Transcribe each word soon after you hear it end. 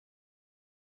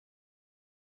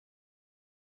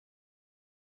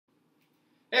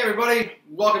Hey everybody,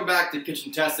 welcome back to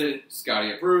Kitchen Tested,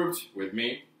 Scotty Approved, with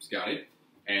me, Scotty,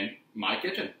 and my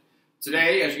kitchen.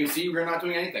 Today, as you can see, we're not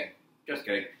doing anything. Just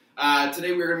kidding.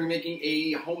 Today we're going to be making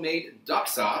a homemade duck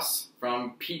sauce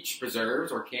from peach preserves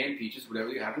or canned peaches, whatever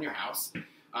you have in your house.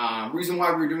 Reason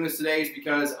why we're doing this today is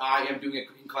because I am doing a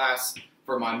cooking class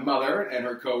for my mother and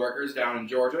her coworkers down in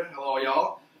Georgia. Hello,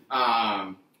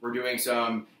 y'all. We're doing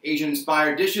some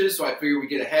Asian-inspired dishes, so I figured we'd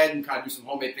get ahead and kind of do some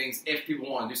homemade things. If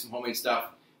people want to do some homemade stuff,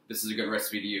 this is a good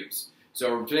recipe to use.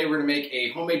 So today we're going to make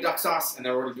a homemade duck sauce, and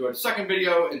then we're going to do a second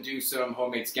video and do some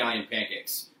homemade scallion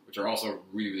pancakes, which are also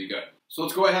really, really good. So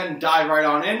let's go ahead and dive right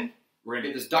on in. We're going to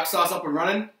get this duck sauce up and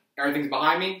running. Everything's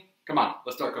behind me. Come on,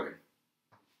 let's start cooking.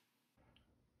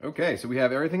 Okay, so we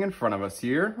have everything in front of us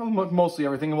here. Mostly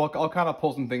everything. I'll kind of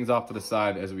pull some things off to the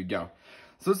side as we go.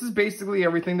 So this is basically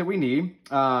everything that we need.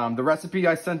 The recipe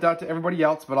I sent out to everybody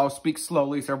else, but I'll speak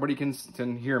slowly so everybody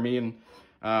can hear me and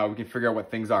we can figure out what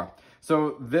things are.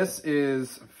 So this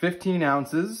is 15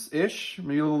 ounces-ish,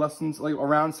 maybe a little less than, like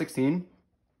around 16,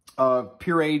 of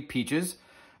pureed peaches.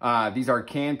 These are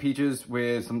canned peaches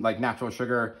with some like natural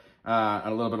sugar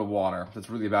and a little bit of water.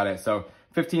 That's really about it. So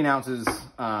 15 ounces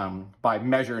by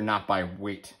measure, not by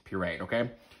weight, pureed, okay?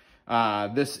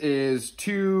 This is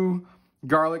 2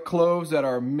 garlic cloves that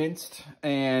are minced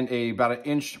and about 1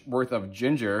 inch worth of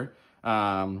ginger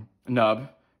nub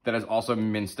that is also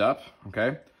minced up,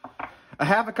 okay? I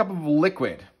have a cup of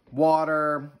liquid,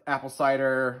 water, apple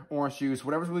cider, orange juice,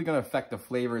 whatever's really gonna affect the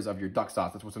flavors of your duck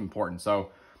sauce. That's what's important. So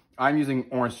I'm using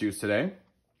orange juice today.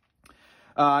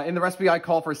 In the recipe, I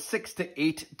call for 6 to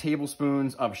 8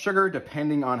 tablespoons of sugar,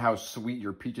 depending on how sweet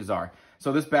your peaches are.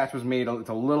 So this batch was made, it's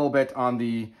a little bit on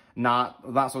the not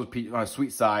so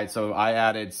sweet side, so I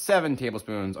added 7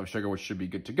 tablespoons of sugar, which should be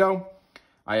good to go.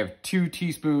 I have 2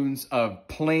 teaspoons of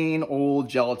plain old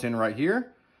gelatin right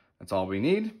here. That's all we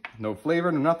need. No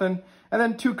flavor, no nothing. And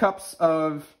then 2 cups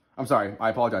of, I'm sorry, I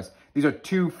apologize. These are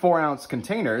 2 4-ounce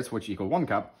containers, which equal 1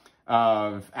 cup,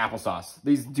 of applesauce.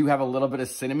 These do have a little bit of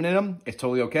cinnamon in them. It's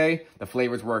totally okay. The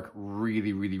flavors work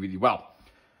really, really, really well.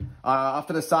 Off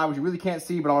to the side, which you really can't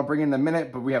see, but I'll bring in a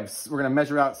minute, but we're gonna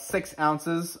measure out 6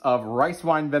 ounces of rice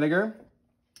wine vinegar,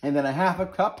 and then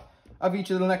 1/2 cup of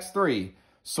each of the next 3.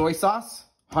 Soy sauce,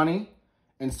 honey,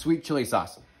 and sweet chili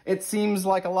sauce. It seems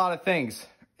like a lot of things.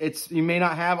 You may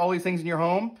not have all these things in your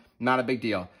home, not a big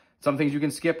deal. Some things you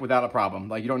can skip without a problem.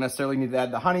 Like you don't necessarily need to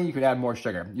add the honey, you could add more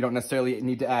sugar. You don't necessarily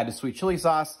need to add the sweet chili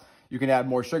sauce. You can add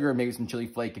more sugar, maybe some chili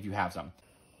flake if you have some.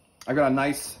 I've got a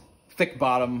nice thick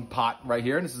bottom pot right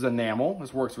here. This is enamel.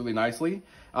 This works really nicely.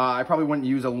 I probably wouldn't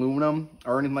use aluminum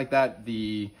or anything like that.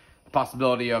 The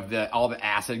possibility of all the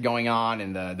acid going on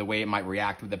and the way it might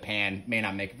react with the pan may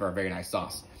not make it for a very nice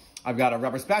sauce. I've got a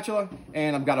rubber spatula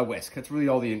and I've got a whisk. That's really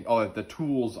all the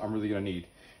tools I'm really gonna need.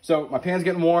 So my pan's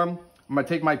getting warm. I'm gonna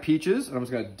take my peaches and I'm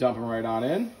just gonna dump them right on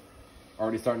in.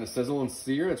 Already starting to sizzle and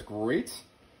sear, that's great.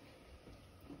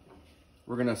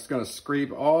 We're just gonna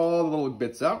scrape all the little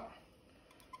bits out,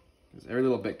 because every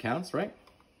little bit counts, right?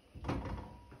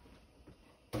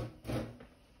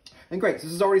 And great, so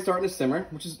this is already starting to simmer,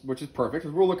 which is perfect,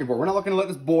 because we're looking for. We're not looking to let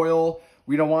this boil.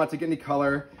 We don't want it to get any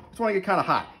color. Just want to get kind of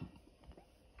hot.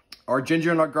 Our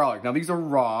ginger and our garlic. Now these are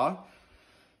raw,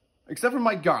 except for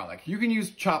my garlic. You can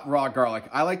use chopped raw garlic.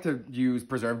 I like to use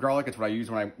preserved garlic. It's what I use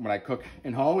when I cook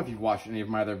in home. If you've watched any of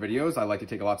my other videos, I like to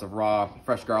take lots of raw,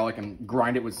 fresh garlic and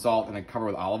grind it with salt and then cover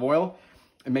it with olive oil.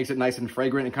 It makes it nice and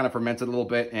fragrant and kind of ferments it a little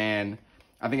bit, and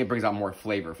I think it brings out more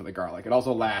flavor for the garlic. It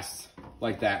also lasts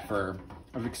like that for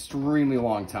an extremely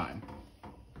long time.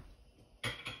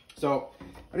 So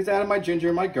I just added my ginger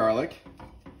and my garlic.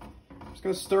 I'm just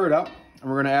gonna stir it up. And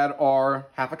we're gonna add our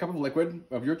 1/2 cup of liquid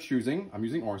of your choosing. I'm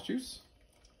using orange juice.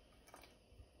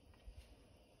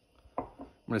 I'm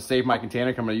gonna save my container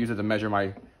because I'm gonna use it to measure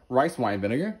my rice wine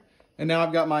vinegar. And now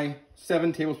I've got my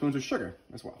 7 tablespoons of sugar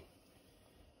as well.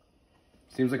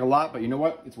 Seems like a lot, but you know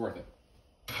what? It's worth it.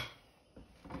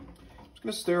 Just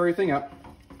gonna stir everything up.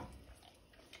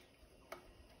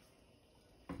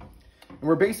 And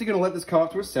we're basically gonna let this come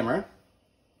up to a simmer,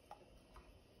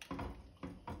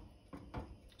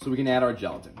 so we can add our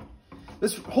gelatin.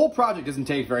 This whole project doesn't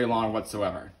take very long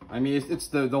whatsoever. I mean, it's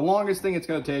the longest thing it's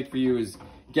gonna take for you is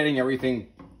getting everything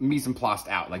mise en place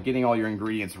out, like getting all your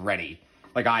ingredients ready,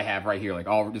 like I have right here, like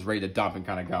all just ready to dump and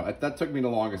kind of go. That took me the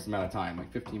longest amount of time,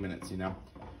 like 15 minutes, you know?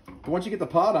 But once you get the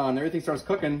pot on, everything starts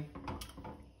cooking,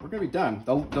 we're gonna be done.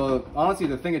 Honestly,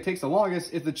 the thing that takes the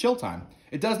longest is the chill time.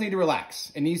 It does need to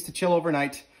relax. It needs to chill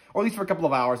overnight, or at least for a couple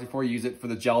of hours before you use it for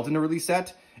the gelatin to really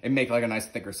set and make like a nice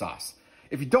thicker sauce.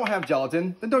 If you don't have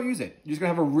gelatin, then don't use it. You're just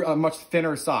gonna have a much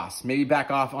thinner sauce. Maybe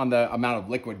back off on the amount of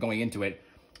liquid going into it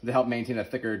to help maintain a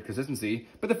thicker consistency,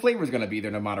 but the flavor is going to be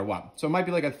there no matter what. So it might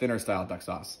be like a thinner style duck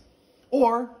sauce.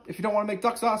 Or if you don't want to make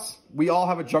duck sauce, we all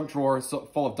have a junk drawer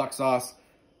full of duck sauce,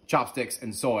 chopsticks,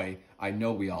 and soy. I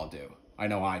know we all do. I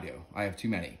know I do. I have too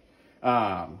many.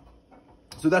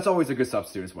 So that's always a good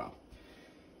substitute as well.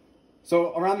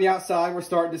 So around the outside, we're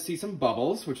starting to see some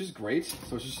bubbles, which is great.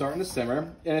 So it's just starting to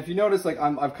simmer. And if you notice, like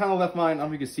I've kind of left mine, I don't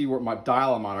know if you can see what my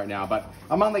dial I'm on right now, but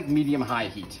I'm on like medium-high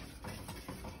heat.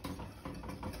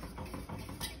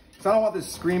 So I don't want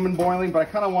this screaming boiling, but I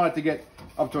kind of want it to get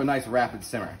up to a nice rapid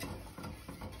simmer.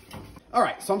 All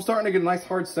right, so I'm starting to get a nice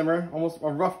hard simmer, almost a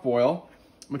rough boil.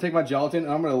 I'm gonna take my gelatin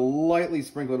and I'm gonna lightly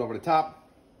sprinkle it over the top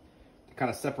to kind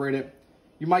of separate it.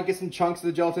 You might get some chunks of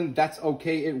the gelatin. That's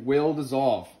okay, it will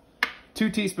dissolve. 2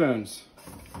 teaspoons.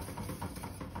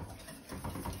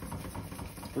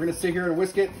 We're gonna sit here and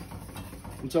whisk it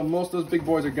until most of those big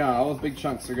boys are gone. All those big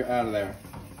chunks are out of there.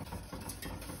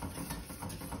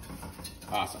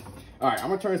 Awesome. All right, I'm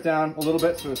gonna turn this down a little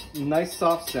bit so it's a nice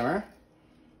soft simmer.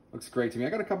 Looks great to me. I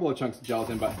got a couple of chunks of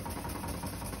gelatin, but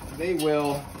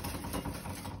they'll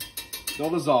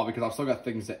dissolve because I've still got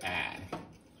things to add.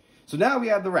 So now we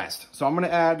add the rest. So I'm gonna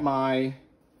add my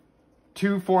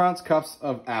 2 4-ounce cups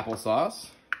of applesauce.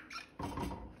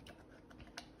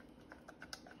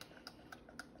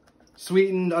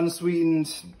 Sweetened, unsweetened,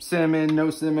 cinnamon,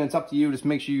 no cinnamon, it's up to you. Just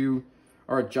make sure you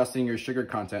are adjusting your sugar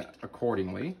content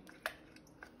accordingly.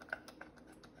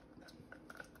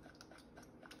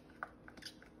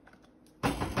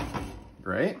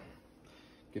 Great.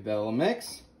 Give that a little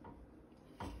mix.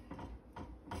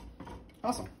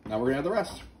 Awesome. Now we're gonna add the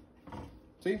rest.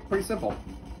 See, pretty simple.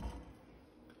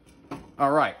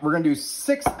 All right, we're gonna do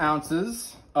 6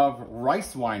 ounces of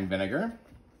rice wine vinegar,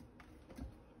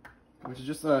 which is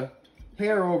just a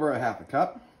hair over a half a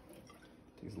cup.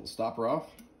 Take this little stopper off.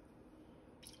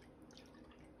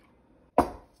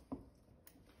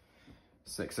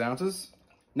 6 ounces.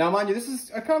 Now, mind you, this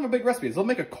is a kind of a big recipe. It'll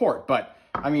make a quart, but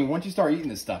I mean, once you start eating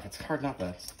this stuff, it's hard not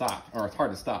to stop, or it's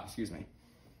hard to stop, excuse me.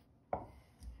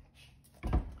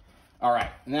 All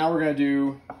right, now we're gonna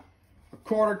do a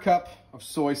 1/4 cup of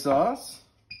soy sauce.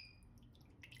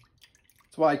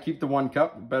 That's why I keep the 1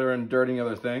 cup, better than dirtying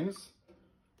other things.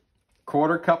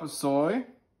 1/4 cup of soy.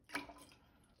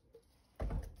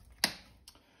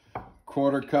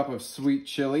 1/4 cup of sweet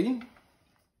chili,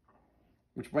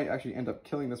 which might actually end up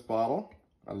killing this bottle.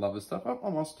 I love this stuff. Oh,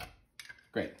 almost.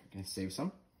 Great, can save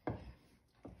some.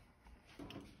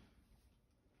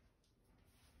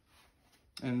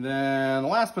 And then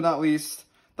last but not least,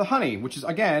 the honey, which is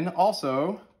again,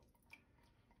 also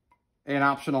an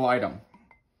optional item.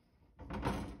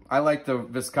 I like the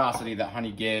viscosity that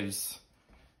honey gives.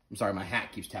 I'm sorry, my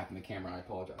hat keeps tapping the camera, I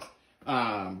apologize.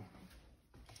 I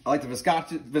like the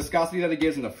viscosity that it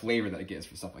gives and the flavor that it gives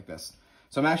for stuff like this.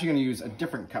 So I'm actually gonna use a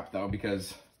different cup though,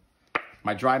 because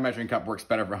my dry measuring cup works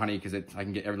better for honey because I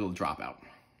can get every little drop out.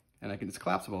 And it's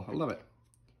collapsible, I love it.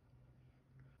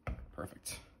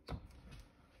 Perfect.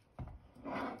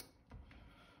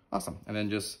 Awesome, and then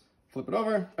just flip it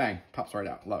over, bang, pops right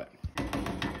out, love it.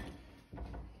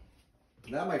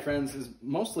 That, my friends, is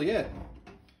mostly it. I'm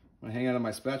gonna hang out on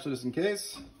my spatula just in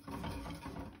case.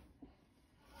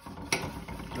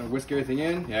 Gonna whisk everything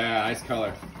in. Yeah, nice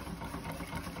color.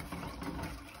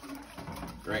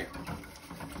 Great.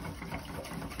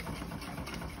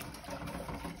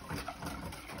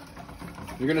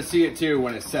 You're gonna see it too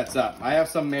when it sets up. I have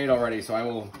some made already, so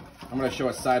I'm gonna show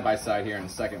us side by side here in a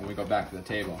second when we go back to the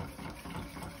table.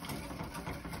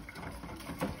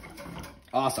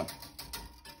 Awesome.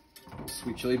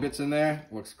 Sweet chili bits in there,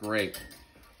 looks great.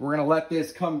 We're gonna let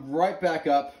this come right back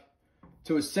up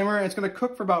to a simmer. It's gonna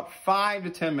cook for about 5 to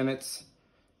 10 minutes,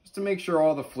 just to make sure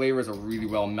all the flavors are really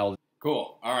well melded.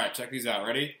 Cool, all right, check these out,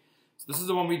 ready? So this is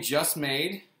the one we just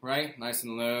made, right? Nice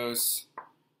and loose.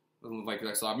 Doesn't look like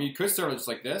duck sauce. I mean, you could serve it just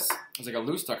like this. It's like a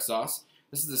loose duck sauce.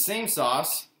 This is the same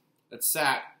sauce that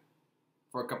sat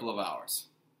for a couple of hours.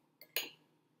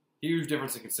 Huge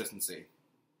difference in consistency.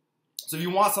 So if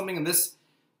you want something in this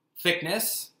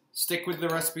thickness, stick with the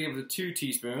recipe of the 2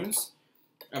 teaspoons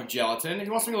of gelatin. If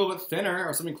you want something a little bit thinner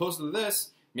or something closer to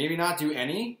this, maybe not do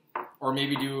any, or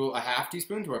maybe do a half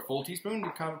teaspoon to a full teaspoon.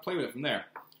 You kind of play with it from there.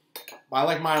 But I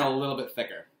like mine a little bit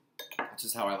thicker, which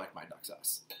is how I like my duck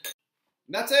sauce.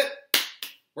 And that's it.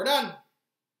 We're done.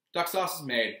 Duck sauce is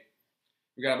made.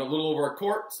 We got a little over a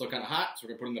quart, still kind of hot, so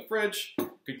we're gonna put it in the fridge.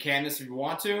 Could can this if you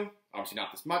want to. Obviously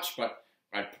not this much, but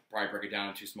I'd probably break it down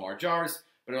into smaller jars.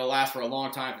 But it'll last for a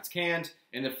long time if it's canned.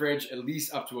 In the fridge, at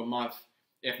least up to a month,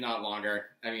 if not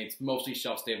longer. I mean, it's mostly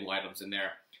shelf-stable items in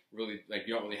there. Really, like,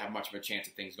 you don't really have much of a chance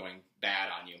of things going bad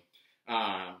on you.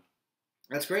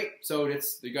 That's great. So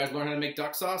you guys learn how to make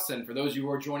duck sauce, and for those of you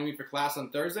who are joining me for class on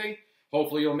Thursday,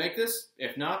 hopefully you'll make this.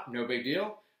 If not, no big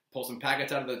deal. Pull some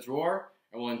packets out of the drawer,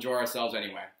 and we'll enjoy ourselves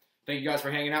anyway. Thank you guys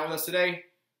for hanging out with us today.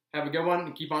 Have a good one,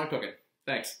 and keep on cooking.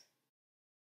 Thanks.